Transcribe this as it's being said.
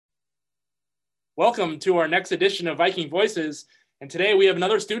Welcome to our next edition of Viking Voices. And today we have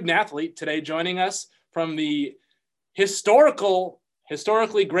another student athlete today joining us from the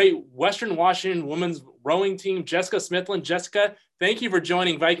historically great Western Washington women's rowing team, Jessica Smithlin. Jessica, thank you for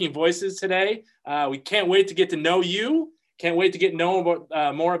joining Viking Voices today. We can't wait to get to know you. Can't wait to get to know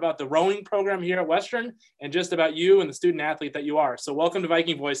more about the rowing program here at Western and just about you and the student athlete that you are. So welcome to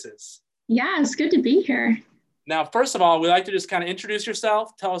Viking Voices. Yeah, it's good to be here. Now, first of all, we'd like to just kind of introduce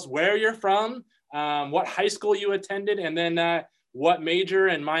yourself, tell us where you're from, what high school you attended, and then what major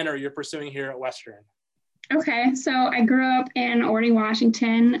and minor you're pursuing here at Western. Okay, so I grew up in Orting,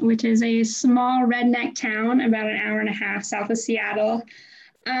 Washington, which is a small redneck town about an hour and a half south of Seattle.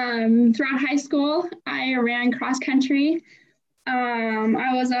 Throughout high school, I ran cross country.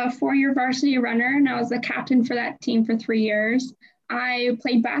 I was a 4-year varsity runner, and I was the captain for that team for 3 years. I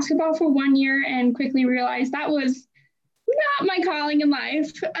played basketball for 1 year and quickly realized that was not my calling in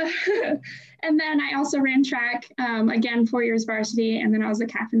life. And then I also ran track, again, 4 years varsity, and then I was the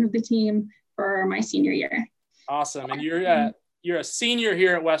captain of the team for my senior year. Awesome. And you're a senior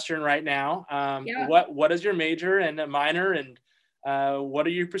here at Western right now. Yeah. What is your major and a minor, and what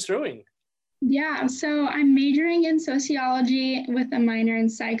are you pursuing? Yeah, so I'm majoring in sociology with a minor in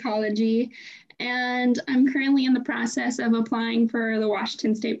psychology, and I'm currently in the process of applying for the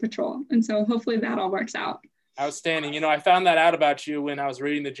Washington State Patrol. And so hopefully that all works out. Outstanding. You know, I found that out about you when I was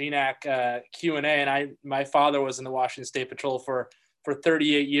reading the GNAC Q&A, and my father was in the Washington State Patrol for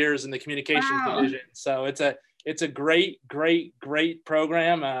 38 years in the communications division. So it's a great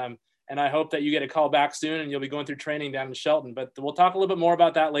program. And I hope that you get a call back soon and you'll be going through training down in Shelton. But we'll talk a little bit more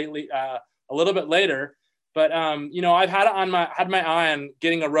about that a little bit later. But you know, I've had my eye on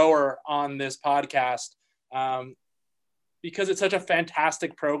getting a rower on this podcast because it's such a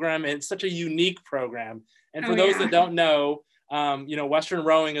fantastic program and it's such a unique program. And for those that don't know, you know, Western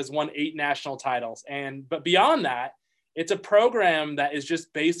Rowing has won 8 national titles. But beyond that, it's a program that is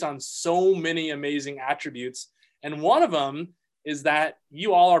just based on so many amazing attributes. And one of them is that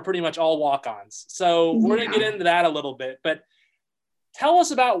you all are pretty much all walk-ons. So we're going to get into that a little bit. But tell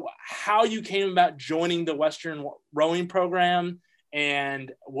us about how you came about joining the Western Rowing program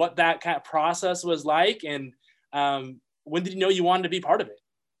and what that kind of process was like. And when did you know you wanted to be part of it?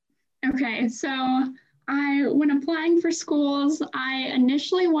 Okay, so when applying for schools, I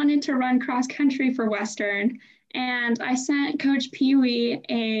initially wanted to run cross country for Western, and I sent Coach Pee Wee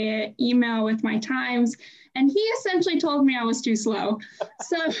an email with my times, and he essentially told me I was too slow.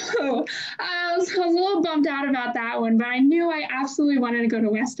 So I was a little bummed out about that one, but I knew I absolutely wanted to go to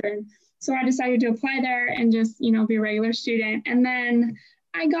Western. So I decided to apply there and just, you know, be a regular student. And then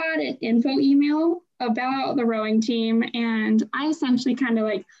I got an info email about the rowing team, and I essentially kind of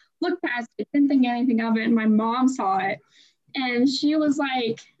like looked past it, didn't think anything of it, and my mom saw it, and she was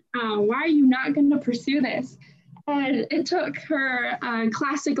like, why are you not going to pursue this? And it took her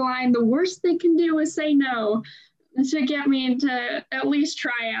classic line, the worst they can do is say no, to get me to at least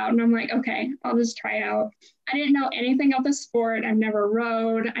try out. And I'm like, okay, I'll just try out. I didn't know anything of the sport. I've never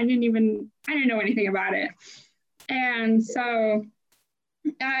rowed. I didn't know anything about it. And so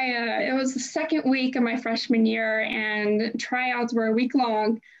it was the second week of my freshman year, and tryouts were a week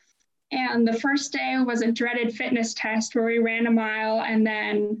long. And the first day was a dreaded fitness test where we ran a mile, and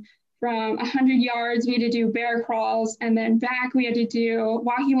then from 100 yards, we had to do bear crawls, and then back we had to do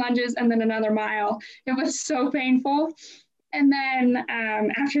walking lunges and then another mile. It was so painful. And then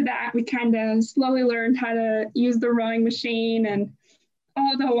after that, we kind of slowly learned how to use the rowing machine, and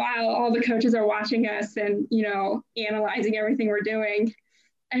all the while, all the coaches are watching us and, you know, analyzing everything we're doing.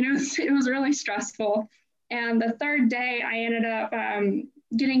 And it was really stressful. And the third day, I ended up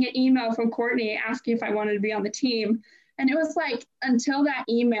getting an email from Courtney asking if I wanted to be on the team. And it was like, until that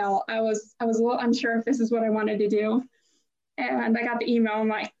email, I was a little unsure if this is what I wanted to do. And I got the email. I'm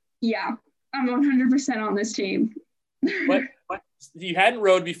like, yeah, I'm 100% on this team. What? You hadn't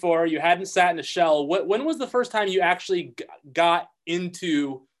rowed before. You hadn't sat in a shell. When was the first time you actually got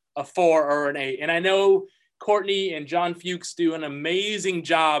into a 4 or an 8? And I know Courtney and John Fuchs do an amazing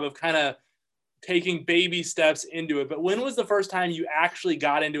job of kind of taking baby steps into it. But when was the first time you actually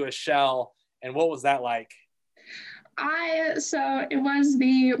got into a shell, and what was that like? So it was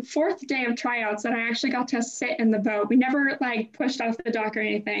the 4th day of tryouts that I actually got to sit in the boat. We never like pushed off the dock or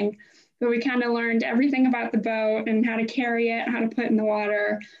anything, but we kind of learned everything about the boat and how to carry it, how to put it in the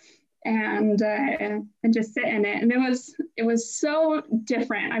water, and just sit in it. And it was so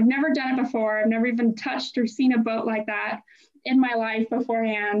different. I've never done it before. I've never even touched or seen a boat like that in my life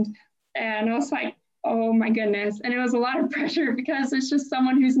beforehand. And I was like, oh my goodness. And it was a lot of pressure because it's just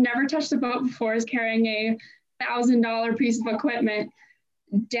someone who's never touched a boat before is carrying a $1,000 piece of equipment.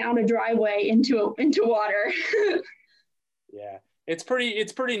 down a driveway into water. Yeah. It's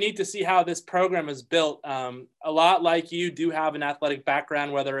pretty neat to see how this program is built. A lot like you do have an athletic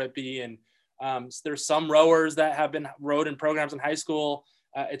background, whether it be in, there's some rowers that have been rowed in programs in high school.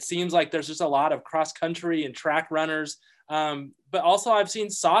 It seems like there's just a lot of cross country and track runners. But also I've seen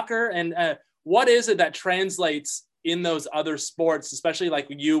soccer. And what is it that translates in those other sports, especially like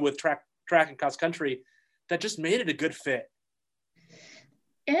you with track and cross country, that just made it a good fit?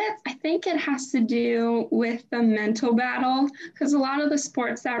 I think it has to do with the mental battle, because a lot of the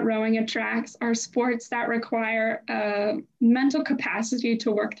sports that rowing attracts are sports that require a mental capacity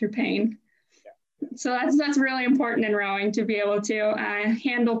to work through pain. Yeah. So that's really important in rowing, to be able to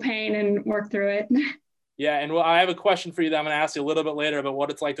handle pain and work through it. Yeah, and well, I have a question for you that I'm going to ask you a little bit later about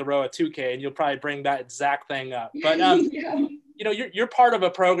what it's like to row a 2K, and you'll probably bring that exact thing up. But yeah. You know, you're part of a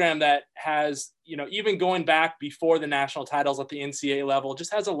program that has, you know, even going back before the national titles at the NCAA level,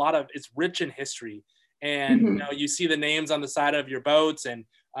 just has a lot of, it's rich in history. And, you know, you see the names on the side of your boats, and,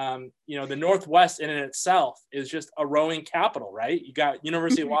 you know, the Northwest in itself is just a rowing capital, right? You got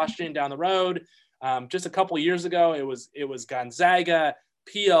University of Washington down the road. Just a couple of years ago, it was Gonzaga,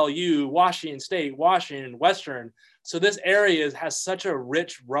 PLU, Washington State, Washington, Western. So this area has such a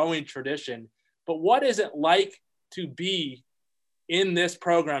rich rowing tradition. But what is it like to be in this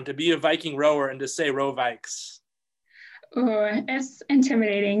program, to be a Viking rower and to say Row Vikes? Oh, it's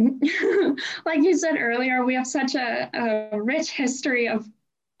intimidating. Like you said earlier, we have such a rich history of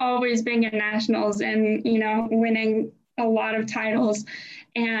always being in nationals and, you know, winning a lot of titles.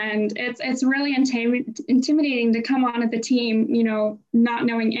 And it's really intimidating to come on at the team, you know, not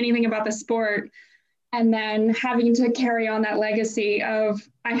knowing anything about the sport, and then having to carry on that legacy of,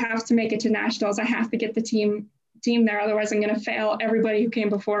 I have to make it to nationals. I have to get the team there. Otherwise I'm going to fail everybody who came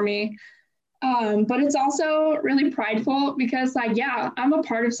before me. But it's also really prideful because, like, yeah, I'm a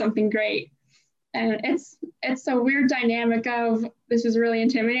part of something great. And it's a weird dynamic of, this is really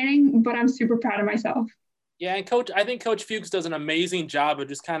intimidating, but I'm super proud of myself. Yeah, and I think Coach Fuchs does an amazing job of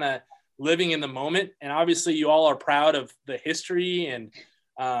just kind of living in the moment. And obviously you all are proud of the history and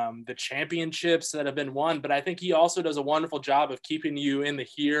the championships that have been won. But I think he also does a wonderful job of keeping you in the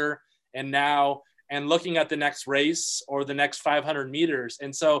here and now, and looking at the next race or the next 500 meters.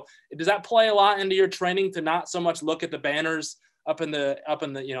 And so does that play a lot into your training, to not so much look at the banners up in the,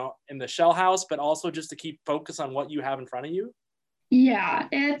 you know, in the shell house, but also just to keep focus on what you have in front of you? Yeah,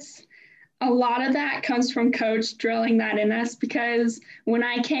 it's a lot of that comes from Coach drilling that in us, because when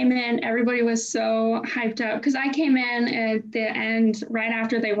I came in, everybody was so hyped up, because I came in at the end right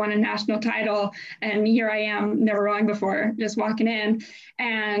after they won a national title, and here I am, never rowing before, just walking in,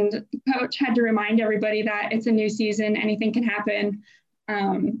 and Coach had to remind everybody that it's a new season, anything can happen.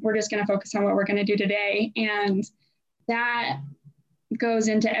 We're just going to focus on what we're going to do today, and that goes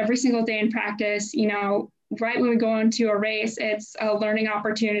into every single day in practice. You know, right when we go into a race, it's a learning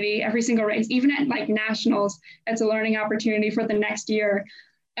opportunity. Every single race, even at like nationals, it's a learning opportunity for the next year.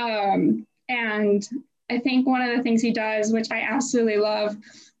 And I think one of the things he does, which I absolutely love,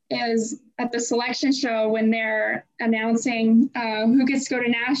 is at the selection show when they're announcing who gets to go to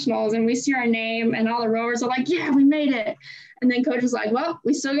nationals, and we see our name and all the rowers are like, yeah, we made it. And then Coach is like, well,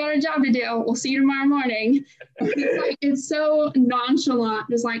 we still got a job to do. We'll see you tomorrow morning. It's so nonchalant.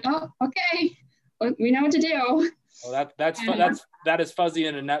 Just like, oh, okay. We know what to do. Well, that is Fuzzy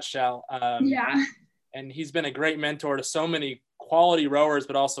in a nutshell. Yeah. And he's been a great mentor to so many quality rowers,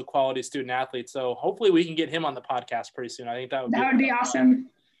 but also quality student athletes. So hopefully we can get him on the podcast pretty soon. I think that would be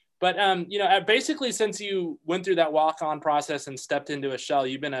awesome. But you know, basically since you went through that walk-on process and stepped into a shell,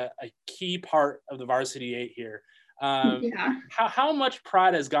 you've been a key part of the Varsity 8 here. Yeah. How much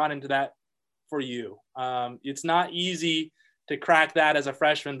pride has gone into that for you? It's not easy to crack that as a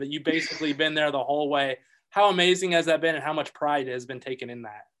freshman, but you've basically been there the whole way. How amazing has that been, and how much pride has been taken in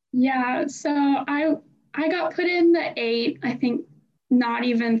that? Yeah, so I got put in the 8, I think not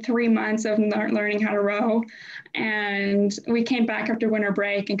even 3 months of learning how to row. And we came back after winter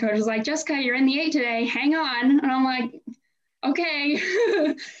break, and Coach was like, Jessica, you're in the 8 today, hang on. And I'm like, okay.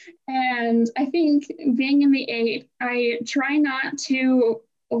 And I think being in the 8, I try not to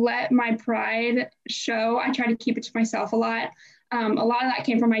let my pride show. I try to keep it to myself a lot. A lot of that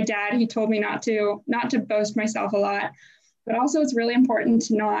came from my dad. He told me not to boast myself a lot, but also it's really important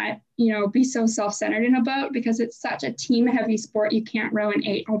to not, you know, be so self-centered in a boat, because it's such a team heavy sport. You can't row an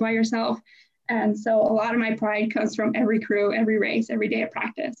 8 all by yourself. And so a lot of my pride comes from every crew, every race, every day of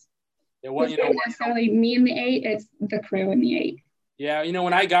practice. Yeah, it's not necessarily me in the 8, it's the crew in the 8. Yeah, you know,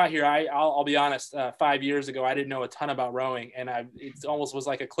 when I got here, I'll be honest, 5 years ago, I didn't know a ton about rowing, and it almost was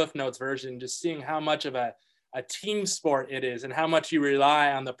like a Cliff Notes version, just seeing how much of a a team sport it is, and how much you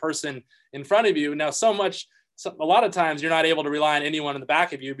rely on the person in front of you. Now, a lot of times you're not able to rely on anyone in the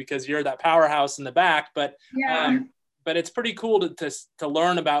back of you because you're that powerhouse in the back, but it's pretty cool to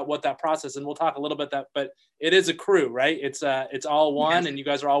learn about what that process, and we'll talk a little bit but it is a crew, right? It's all one, and you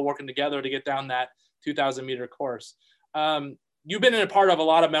guys are all working together to get down that 2,000 meter course. You've been in a part of a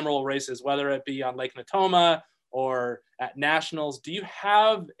lot of memorable races, whether it be on Lake Natoma or at nationals. Do you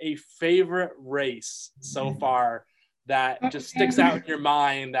have a favorite race so far that just sticks out in your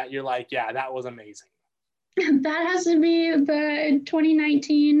mind that you're like, yeah, that was amazing? That has to be the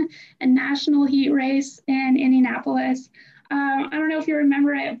 2019 national heat race in Indianapolis. I don't know if you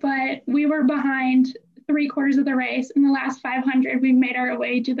remember it, but we were behind 3/4 of the race. In the last 500, we made our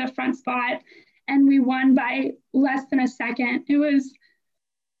way to the front spot, and we won by less than a second. It was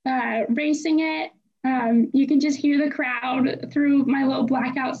racing it. You can just hear the crowd through my little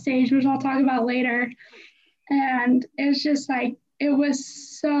blackout stage, which I'll talk about later. And it's just like, it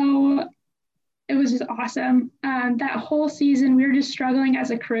was just awesome. That whole season, we were just struggling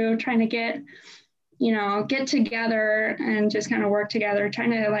as a crew, trying to get together and just kind of work together,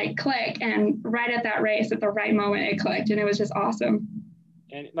 trying to like click. And right at that race, at the right moment, it clicked, and it was just awesome.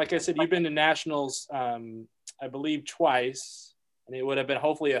 And like I said, you've been to nationals, I believe twice, and it would have been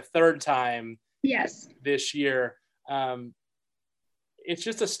hopefully a third time. Yes. This year. It's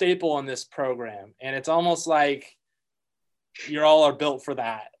just a staple in this program, and it's almost like you all are built for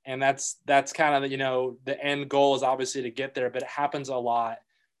that. And that's kind of, the end goal is obviously to get there, but it happens a lot.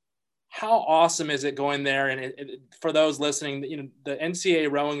 How awesome is it going there? And for those listening, the NCAA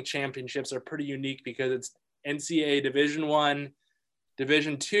rowing championships are pretty unique because it's NCAA Division I,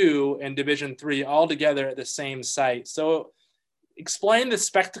 Division II, and Division III all together at the same site. So explain the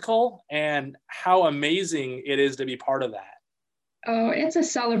spectacle and how amazing it is to be part of that. Oh, it's a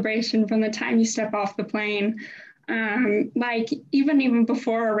celebration from the time you step off the plane. Like even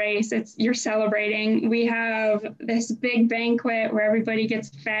before a race, you're celebrating. We have this big banquet where everybody gets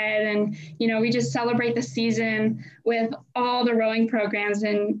fed, and we just celebrate the season with all the rowing programs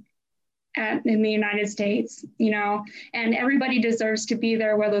in the United States. And everybody deserves to be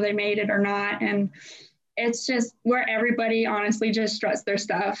there, whether they made it or not. And it's just where everybody honestly just struts their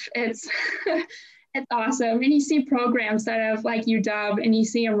stuff. It's it's awesome. And you see programs that have like UW, and you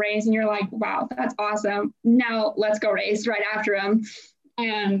see them race, and you're like, wow, that's awesome. Now let's go race right after them.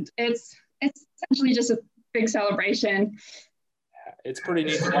 And it's essentially just a big celebration. It's pretty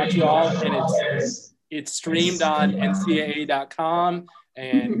neat to watch you all, and it's streamed on ncaa.com,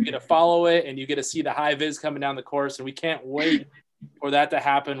 and you get to follow it, and you get to see the high vis coming down the course, and we can't wait for that to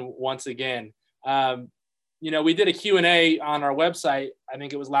happen once again. We did a Q&A on our website. I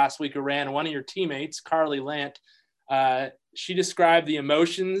think it was last week or ran. One of your teammates, Carly Lant, she described the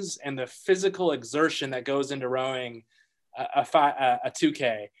emotions and the physical exertion that goes into rowing a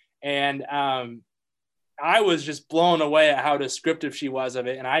 2K. And I was just blown away at how descriptive she was of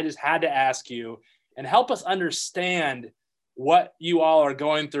it. And I just had to ask you and help us understand what you all are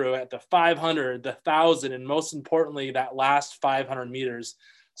going through at the 500, the 1,000, and most importantly, that last 500 meters.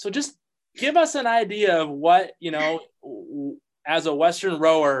 So just give us an idea of what, as a Western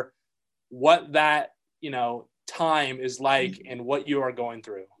rower, what that, time is like and what you are going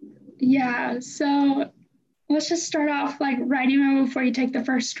through. Yeah. So let's just start off like right even before you take the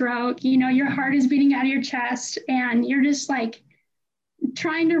first stroke. Your heart is beating out of your chest, and you're just like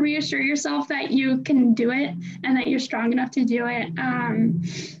trying to reassure yourself that you can do it and that you're strong enough to do it. And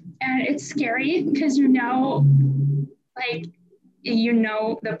it's scary because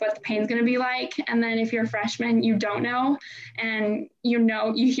what the pain's going to be like. And then if you're a freshman, you don't know. And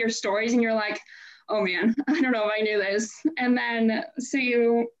you hear stories and you're like, oh man, I don't know if I knew this. And then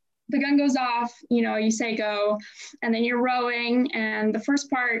the gun goes off, you say go, and then you're rowing. And the first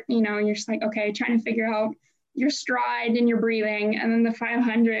part, you're just like, okay, trying to figure out your stride and your breathing. And then the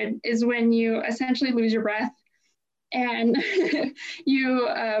 500 is when you essentially lose your breath, and you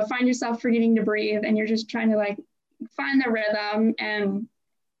find yourself forgetting to breathe, and you're just trying to like find the rhythm. And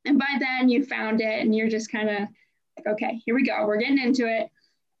by then you found it, and you're just kind of like, okay, here we go, we're getting into it.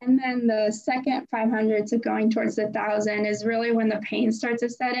 And then the second 500 to going towards the 1,000 is really when the pain starts to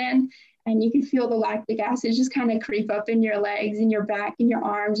set in, and you can feel the lactic acid just kind of creep up in your legs and your back and your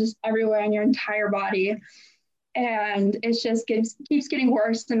arms, just everywhere in your entire body. And it just keeps getting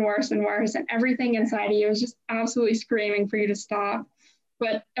worse and worse and worse. And everything inside of you is just absolutely screaming for you to stop.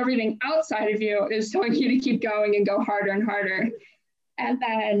 But everything outside of you is telling you to keep going and go harder and harder. And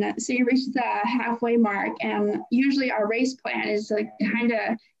then, so you reach the halfway mark, and usually our race plan is to kind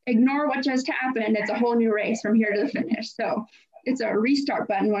of ignore what just happened. It's a whole new race from here to the finish. So it's a restart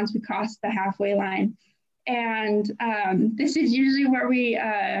button once we cross the halfway line. And this is usually where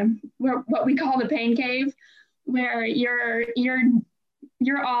what we call the pain cave, where you're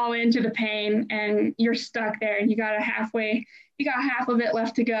all into the pain and you're stuck there and you got half of it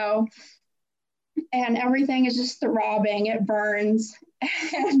left to go. And everything is just throbbing, it burns.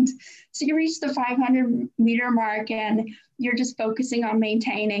 And so you reach the 500-meter mark and you're just focusing on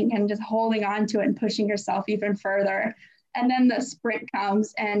maintaining and just holding on to it and pushing yourself even further. And then the sprint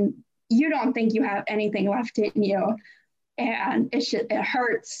comes and you don't think you have anything left in you. And it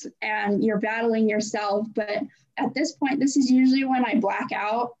hurts and you're battling yourself. But at this point, this is usually when I black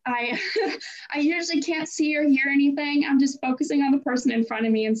out. I usually can't see or hear anything. I'm just focusing on the person in front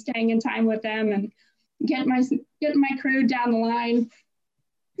of me and staying in time with them and getting my crew down the line.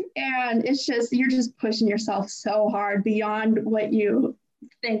 And it's just, you're just pushing yourself so hard beyond what you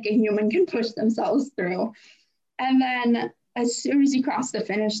think a human can push themselves through. And then as soon as you cross the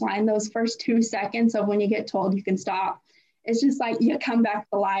finish line, those first 2 seconds of when you get told you can stop, it's just like you come back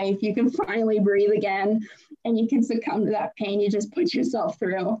to life. You can finally breathe again and you can succumb to that pain you just put yourself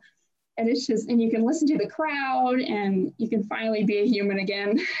through. And it's just, and you can listen to the crowd and you can finally be a human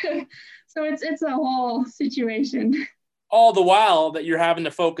again. So it's a whole situation. All the while that you're having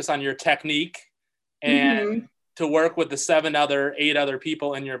to focus on your technique and to work with the 8 other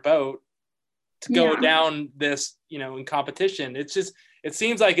people in your boat to go down this, in competition. It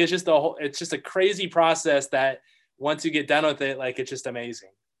seems like it's just a crazy process that once you get done with it, like, it's just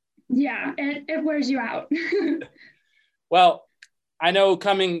amazing. Yeah, it wears you out. Well, I know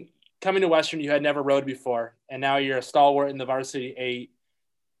coming to Western, you had never rowed before, and now you're a stalwart in the varsity 8.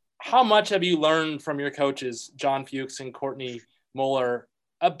 How much have you learned from your coaches, John Fuchs and Courtney Muller,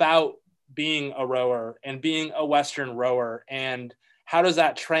 about being a rower and being a Western rower? And how does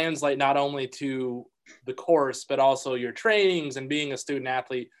that translate not only to the course, but also your trainings and being a student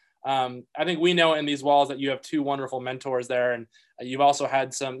athlete? I think we know in these walls that you have 2 wonderful mentors there, and you've also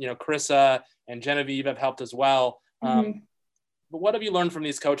had some, Chrissa and Genevieve have helped as well. But what have you learned from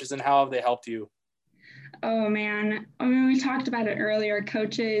these coaches and how have they helped you? Oh man, I mean, we talked about it earlier.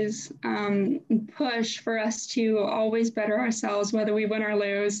 Coaches push for us to always better ourselves, whether we win or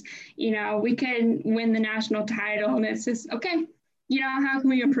lose. We could win the national title and it's just, okay, how can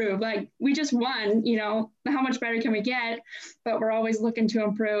we improve? Like, we just won, how much better can we get? But we're always looking to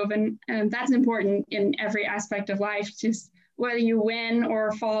improve. And that's important in every aspect of life. Just whether you win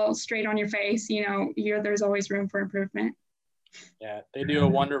or fall straight on your face, there's always room for improvement. Yeah, they do a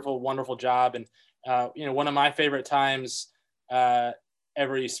wonderful, wonderful job. And, one of my favorite times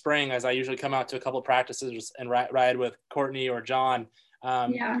every spring, as I usually come out to a couple of practices and ride with Courtney or John.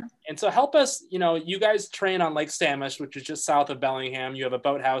 And so help us, you guys train on Lake Samish, which is just south of Bellingham. You have a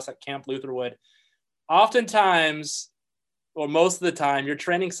boathouse at Camp Lutherwood. Oftentimes, or most of the time, your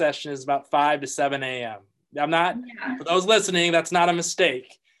training session is about 5 to 7 a.m. For those listening, that's not a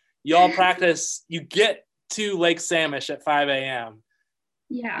mistake. You all practice, you get to Lake Samish at 5 a.m.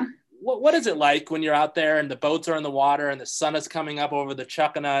 Yeah. What is it like when you're out there and the boats are in the water and the sun is coming up over the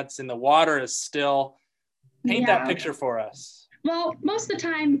chuckanuts and the water is still? Paint that picture for us. Well, most of the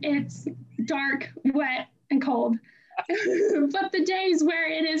time it's dark, wet, and cold. But the days where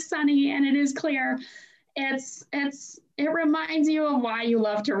it is sunny and it is clear, it reminds you of why you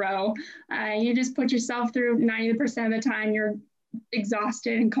love to row. You just put yourself through 90% of the time. You're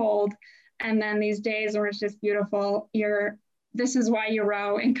exhausted and cold. And then these days where it's just beautiful, this is why you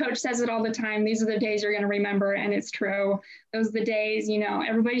row. And coach says it all the time. These are the days you're going to remember. And it's true. Those are the days,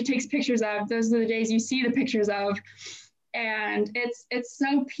 everybody takes pictures of. Those are the days you see the pictures of. And it's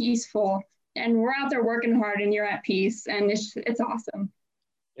so peaceful. And we're out there working hard and you're at peace. And it's awesome.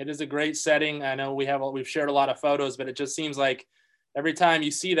 It is a great setting. I know we've shared a lot of photos, but it just seems like every time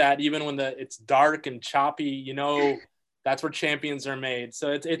you see that, even when it's dark and choppy, that's where champions are made.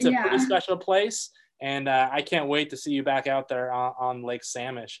 So it's a pretty special place. And I can't wait to see you back out there on Lake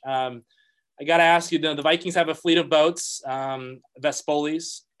Samish. I got to ask you, the Vikings have a fleet of boats,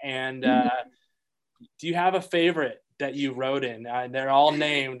 Vespolis. And do you have a favorite that you rode in? They're all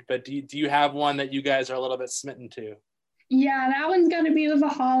named, but do you have one that you guys are a little bit smitten to? Yeah, that one's going to be the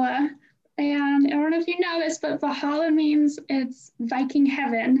Valhalla. And I don't know if you know this, but Valhalla means it's Viking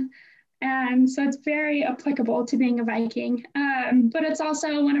heaven. And so it's very applicable to being a Viking. But it's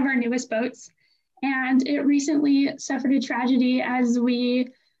also one of our newest boats. And it recently suffered a tragedy as we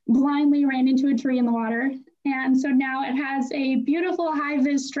blindly ran into a tree in the water. And so now it has a beautiful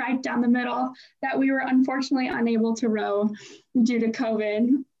high-vis stripe down the middle that we were unfortunately unable to row due to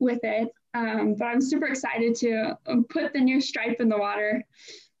COVID with it. But I'm super excited to put the new stripe in the water.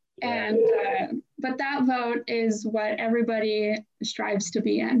 And but that boat is what everybody strives to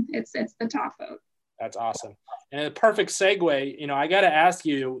be in. It's the top boat. That's awesome. And a perfect segue, you know, I got to ask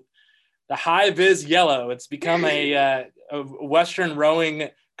you, the high vis yellow, it's become a Western rowing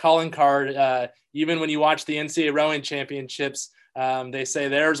calling card. Even when you watch the NCAA rowing championships, they say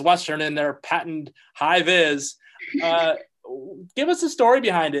there's Western in their patent high vis. Give us a story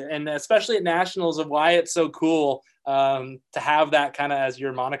behind it, and especially at nationals, of why it's so cool to have that kind of as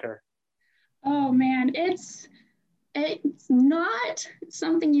your moniker. Oh man, it's not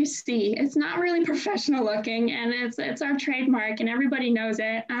something you see. It's not really professional looking, and it's our trademark, and everybody knows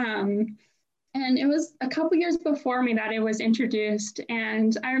it. And it was a couple years before me that it was introduced.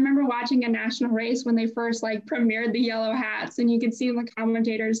 And I remember watching a national race when they first like premiered the yellow hats, and you could see the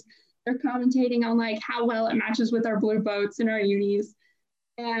commentators, they're commentating on like how well it matches with our blue boats and our unis.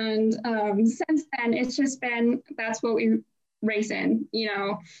 And since then, it's just been, that's what we race in, you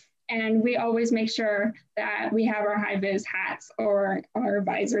know, and we always make sure that we have our high vis hats or our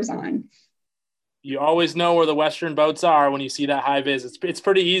visors on. You always know where the Western boats are when you see that high vis. It's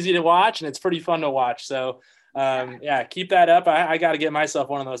pretty easy to watch, and it's pretty fun to watch. So yeah, keep that up. I got to get myself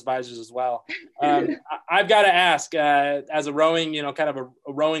one of those visors as well. I've got to ask, as a rowing, you know, kind of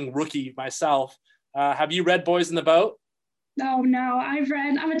a rowing rookie myself, have you read Boys in the Boat? Oh, no,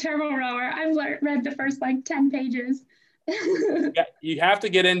 I'm a terrible rower. I've read the first like 10 pages. Yeah, you have to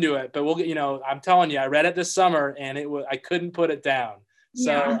get into it, but you know, I'm telling you, I read it this summer and I couldn't put it down.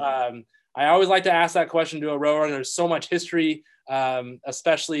 So yeah. I always like to ask that question to a rower. There's so much history,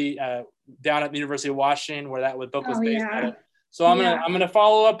 especially down at the University of Washington, where that book was based on. So I'm gonna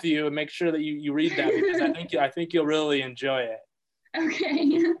follow up to you and make sure that you read that, because I think you'll really enjoy it.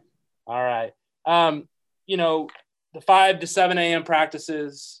 Okay. All right. You know, the 5 to 7 a.m.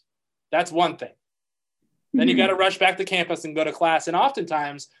 practices, that's one thing. Then you got to rush back to campus and go to class. And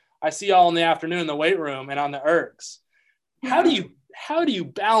oftentimes I see y'all in the afternoon in the weight room and on the ergs. How do you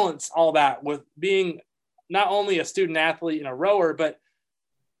balance all that with being not only a student athlete and a rower, but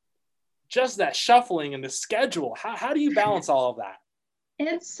just that shuffling and the schedule? How do you balance all of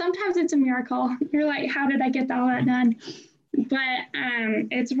that? Sometimes it's a miracle. You're like, how did I get all that done? But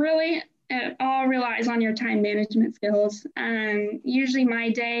it's really, it all relies on your time management skills. Usually my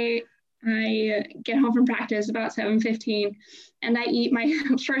day, I get home from practice about 7:15, and I eat my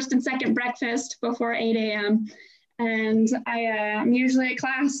first and second breakfast before 8 a.m. And I'm usually at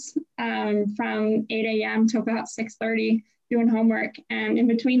class from 8 a.m. to about 6:30 doing homework. And in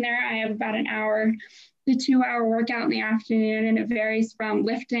between there, I have about an hour to 2 hour workout in the afternoon, and it varies from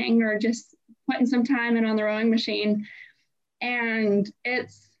lifting or just putting some time in on the rowing machine. And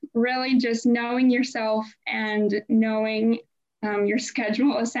it's really just knowing yourself and knowing your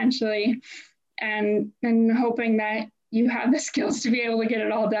schedule, essentially, and hoping that you have the skills to be able to get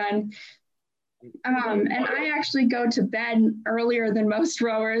it all done. And I actually go to bed earlier than most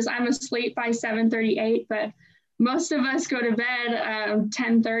rowers. I'm asleep by 7:38, but most of us go to bed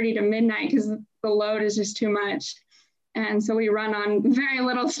 10:30 to midnight because the load is just too much. And so we run on very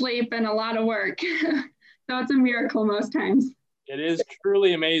little sleep and a lot of work. So it's a miracle most times. It is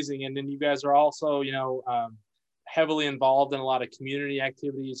truly amazing. And then you guys are also, you know, heavily involved in a lot of community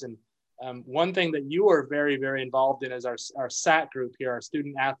activities. And one thing that you are very, very involved in is our SAT group here, our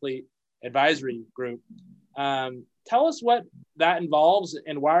Student Athlete Advisory Group. Tell us what that involves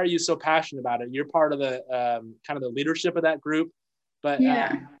and why are you so passionate about it? You're part of the kind of the leadership of that group, but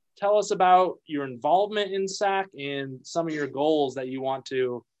tell us about your involvement in SAC and some of your goals that you want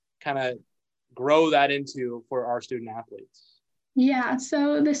to kind of grow that into for our student athletes. Yeah,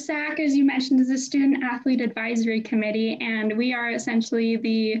 so the SAC, as you mentioned, is the Student Athlete Advisory Committee, and we are essentially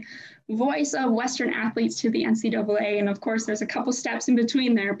the voice of Western athletes to the NCAA. And of course, there's a couple steps in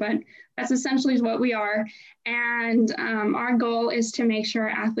between there, but that's essentially what we are. And our goal is to make sure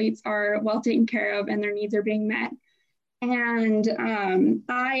athletes are well taken care of and their needs are being met. And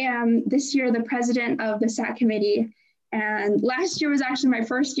I am this year the president of the SAC committee. And last year was actually my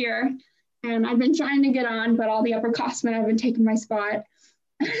first year. And I've been trying to get on, but all the upperclassmen have been taking my spot.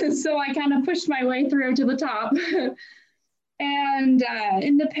 So I kind of pushed my way through to the top. And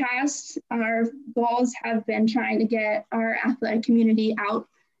in the past, our goals have been trying to get our athletic community out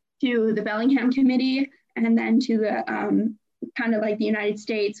to the Bellingham Committee and then to the kind of like the United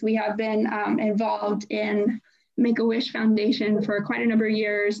States. We have been involved in Make-A-Wish Foundation for quite a number of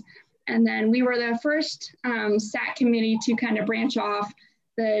years. And then we were the first SAC committee to kind of branch off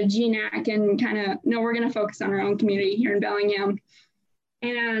the GNAC and kind of, no, we're going to focus on our own community here in Bellingham.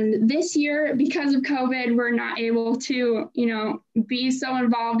 And this year, because of COVID, we're not able to, you know, be so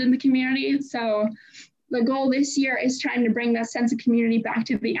involved in the community. So the goal this year is trying to bring that sense of community back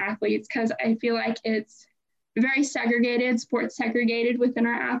to the athletes, because I feel like it's very segregated, sports segregated within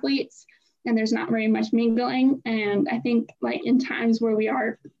our athletes. and there's not very much mingling. And I think like in times where we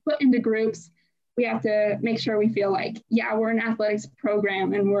are put into groups, we have to make sure we feel like, yeah, we're an athletics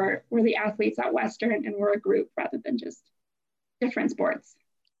program and we're the athletes at Western and we're a group rather than just different sports.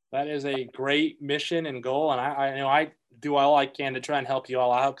 That is a great mission and goal. And I do all I can to try and help you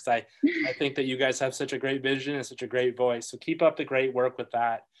all out, because I think that you guys have such a great vision and such a great voice. So keep up the great work with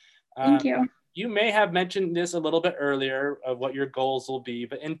that. Thank you. You may have mentioned this a little bit earlier of what your goals will be,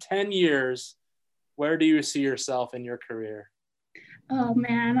 but in 10 years, where do you see yourself in your career? Oh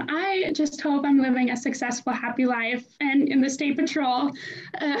man, I just hope I'm living a successful, happy life and in the state patrol.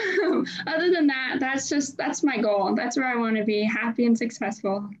 Other than that, that's my goal. That's where I want to be, happy and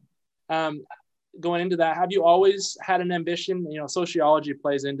successful. Going into that, have you always had an ambition? You know, sociology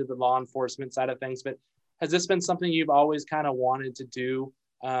plays into the law enforcement side of things, but has this been something you've always kind of wanted to do?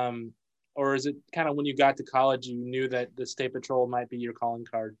 Or is it kind of when you got to college, you knew that the state patrol might be your calling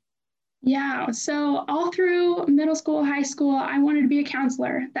card? Yeah, so all through middle school, high school, I wanted to be a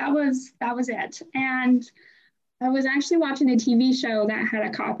counselor. That was it. And I was actually watching a TV show that had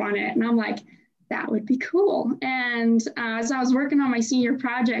a cop on it, and I'm like, that would be cool. And as I was working on my senior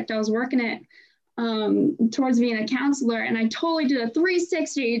project, I was working it towards being a counselor, and I totally did a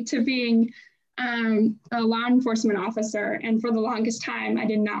 360 to being a law enforcement officer. And for the longest time, I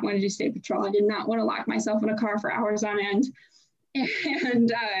did not want to do state patrol. I did not want to lock myself in a car for hours on end.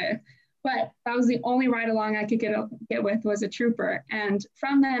 And but that was the only ride along I could get with was a trooper. And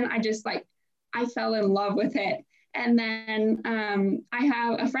from then I fell in love with it. And then I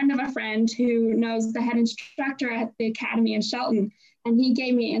have a friend of a friend who knows the head instructor at the academy in Shelton, and he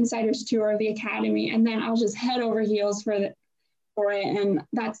gave me an insider's tour of the academy. And then I was just head over heels for it. And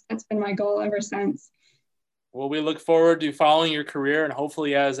that's been my goal ever since. Well, we look forward to following your career and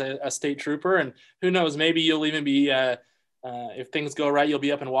hopefully as a state trooper. And who knows, maybe you'll even be if things go right, you'll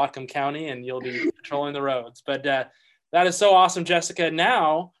be up in Whatcom County and you'll be patrolling the roads. But that is so awesome, Jessica.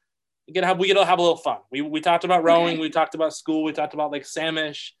 Now we get to have a little fun. We talked about rowing, we talked about school, we talked about Lake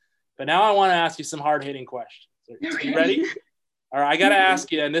Sammamish, but now I want to ask you some hard-hitting questions. Are you ready? All right, I got to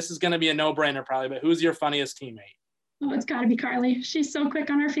ask you, and this is going to be a no-brainer probably, but who's your funniest teammate? Oh, it's got to be Carly. She's so quick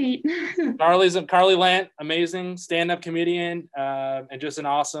on her feet. Carly Lant, amazing stand-up comedian, and just an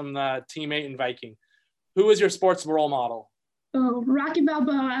awesome teammate in Viking. Who is your sports role model? Oh, Rocky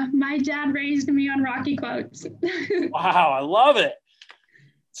Balboa. My dad raised me on Rocky quotes. Wow, I love it.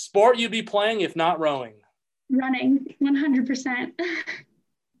 Sport you'd be playing if not rowing? Running, 100%.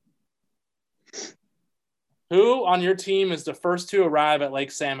 Who on your team is the first to arrive at Lake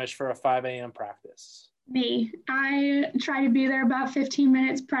Sammamish for a 5 a.m. practice? Me. I try to be there about 15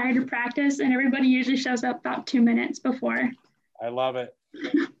 minutes prior to practice, and everybody usually shows up about 2 minutes before. I love it.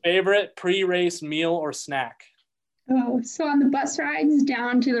 Favorite pre-race meal or snack? Oh, so on the bus rides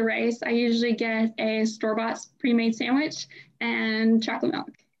down to the race, I usually get a store-bought pre-made sandwich and chocolate milk.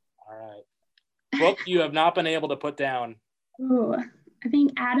 All right. Book you have not been able to put down? Oh, I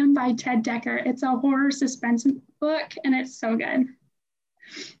think Adam by Ted Decker. It's a horror suspense book, and it's so good.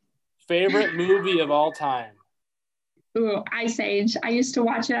 Favorite movie of all time? Ooh, Ice Age. I used to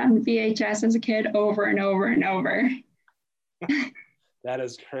watch it on VHS as a kid over and over and over. That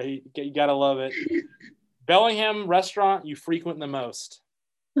is great. You got to love it. Bellingham restaurant you frequent the most?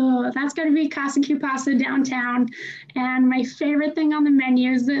 Oh, that's got to be Casa Q Pasta downtown. And my favorite thing on the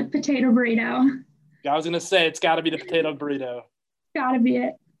menu is the potato burrito. I was going to say, it's got to be the potato burrito. Got to be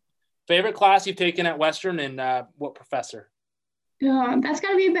it. Favorite class you've taken at Western and what professor? That's got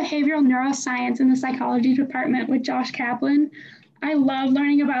to be behavioral neuroscience in the psychology department with Josh Kaplan. I love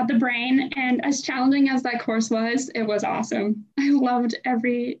learning about the brain, and as challenging as that course was, it was awesome. I loved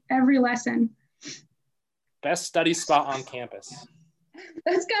every lesson. Best study spot on campus?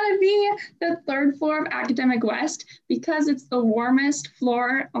 That's got to be the third floor of Academic West because it's the warmest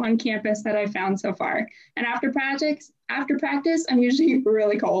floor on campus that I've found so far. And after practice, I'm usually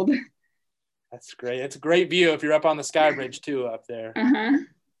really cold. That's great. It's a great view if you're up on the Sky Bridge too up there. Uh-huh.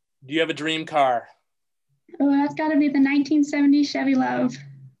 Do you have a dream car? Oh, that's got to be the 1970 Chevy Love.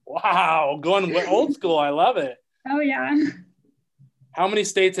 Wow, going old school. I love it. Oh, yeah. How many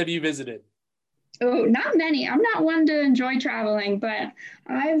states have you visited? Oh, not many. I'm not one to enjoy traveling, but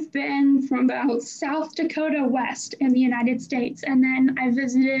I've been from about South Dakota west in the United States, and then I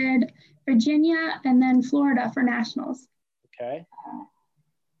visited Virginia and then Florida for nationals. Okay.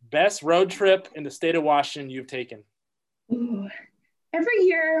 Best road trip in the state of Washington you've taken? Ooh. Every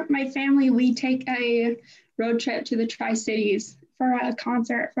year, my family, we take a road trip to the Tri-Cities for a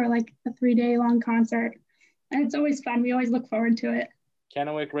concert, for like a 3-day long concert. And it's always fun. We always look forward to it.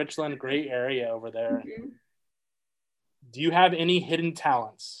 Kennewick, Richland, great area over there. Mm-hmm. Do you have any hidden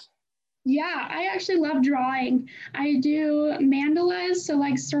talents? Yeah, I actually love drawing. I do mandalas, so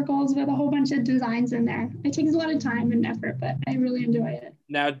like circles with a whole bunch of designs in there. It takes a lot of time and effort, but I really enjoy it.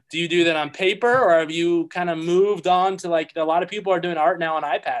 Now, do you do that on paper, or have you kind of moved on to, like, a lot of people are doing art now on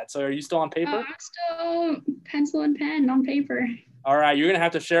iPad? So are you still on paper? I'm still pencil and pen on paper. All right, you're gonna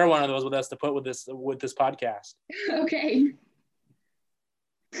have to share one of those with us to put with this podcast. Okay.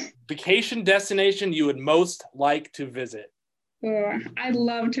 Vacation destination you would most like to visit? Oh, I'd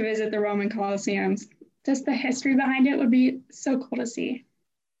love to visit the Roman Colosseums. Just the history behind it would be so cool to see.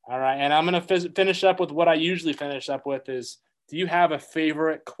 All right, and I'm gonna finish up with what I usually finish up with is, do you have a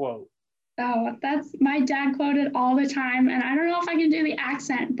favorite quote? Oh, that's my dad quoted all the time, and I don't know if I can do the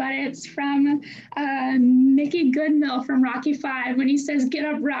accent, but it's from Mickey Goodmill from Rocky Five when he says, "Get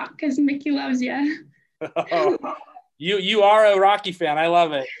up, Rock, because Mickey loves you." You are a Rocky fan. I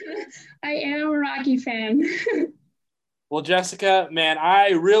love it. I am a Rocky fan. Well, Jessica, man,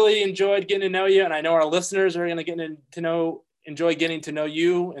 I really enjoyed getting to know you, and I know our listeners are going to enjoy getting to know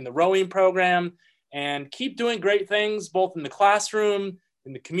you in the rowing program, and keep doing great things both in the classroom,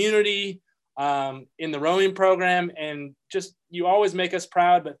 in the community, in the rowing program, and just, you always make us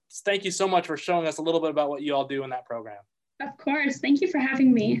proud. But thank you so much for showing us a little bit about what you all do in that program. Of course. Thank you for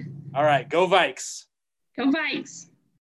having me. All right, go Vikes. Go Vikes.